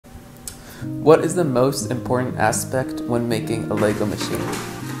What is the most important aspect when making a Lego machine?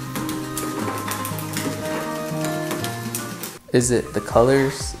 Is it the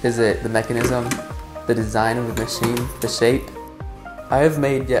colors? Is it the mechanism? The design of the machine? The shape? I have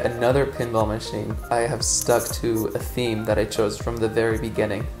made yet another pinball machine. I have stuck to a theme that I chose from the very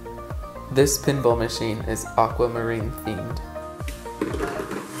beginning. This pinball machine is aquamarine themed.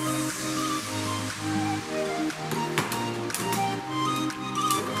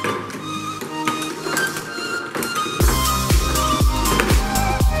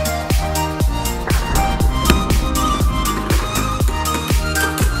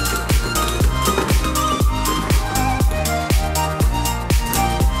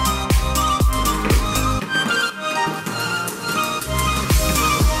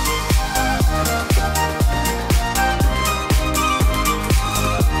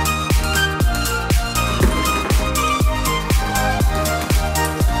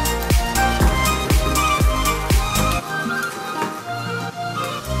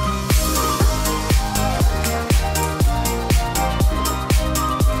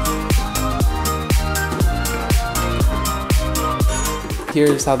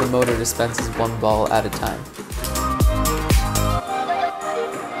 Here's how the motor dispenses one ball at a time.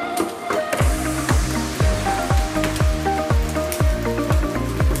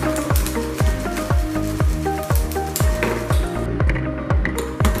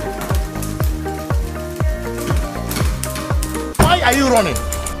 Why are you running?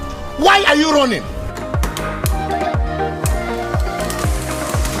 Why are you running?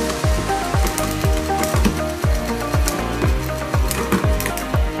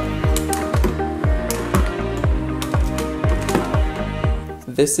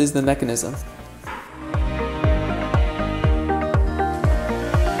 This is the mechanism.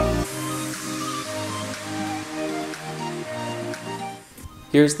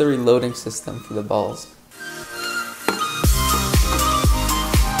 Here's the reloading system for the balls.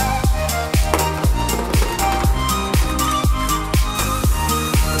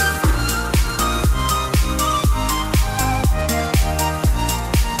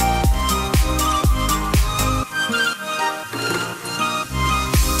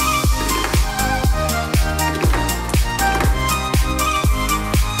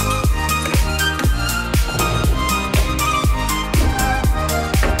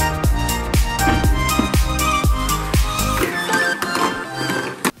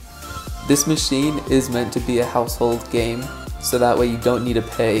 This machine is meant to be a household game, so that way you don't need to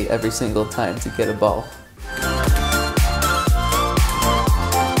pay every single time to get a ball.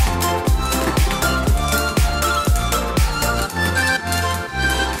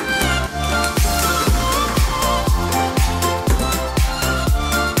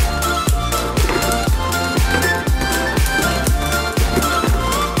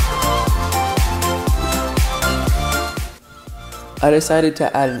 I decided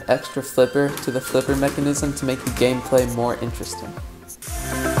to add an extra flipper to the flipper mechanism to make the gameplay more interesting.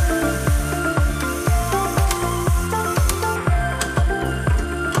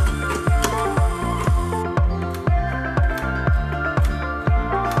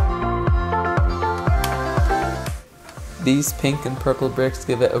 These pink and purple bricks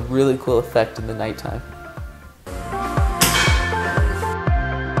give it a really cool effect in the nighttime.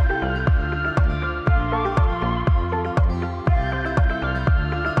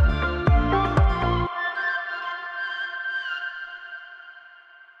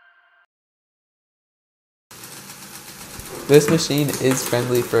 This machine is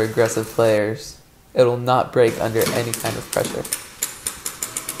friendly for aggressive players. It will not break under any kind of pressure.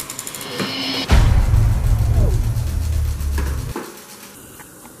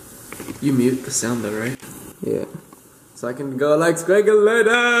 You mute the sound though, right? Yeah. So I can go like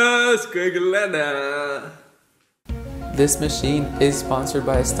Squiggaletta, Squiggaletta. This machine is sponsored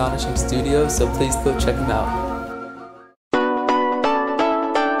by Astonishing Studios, so please go check them out.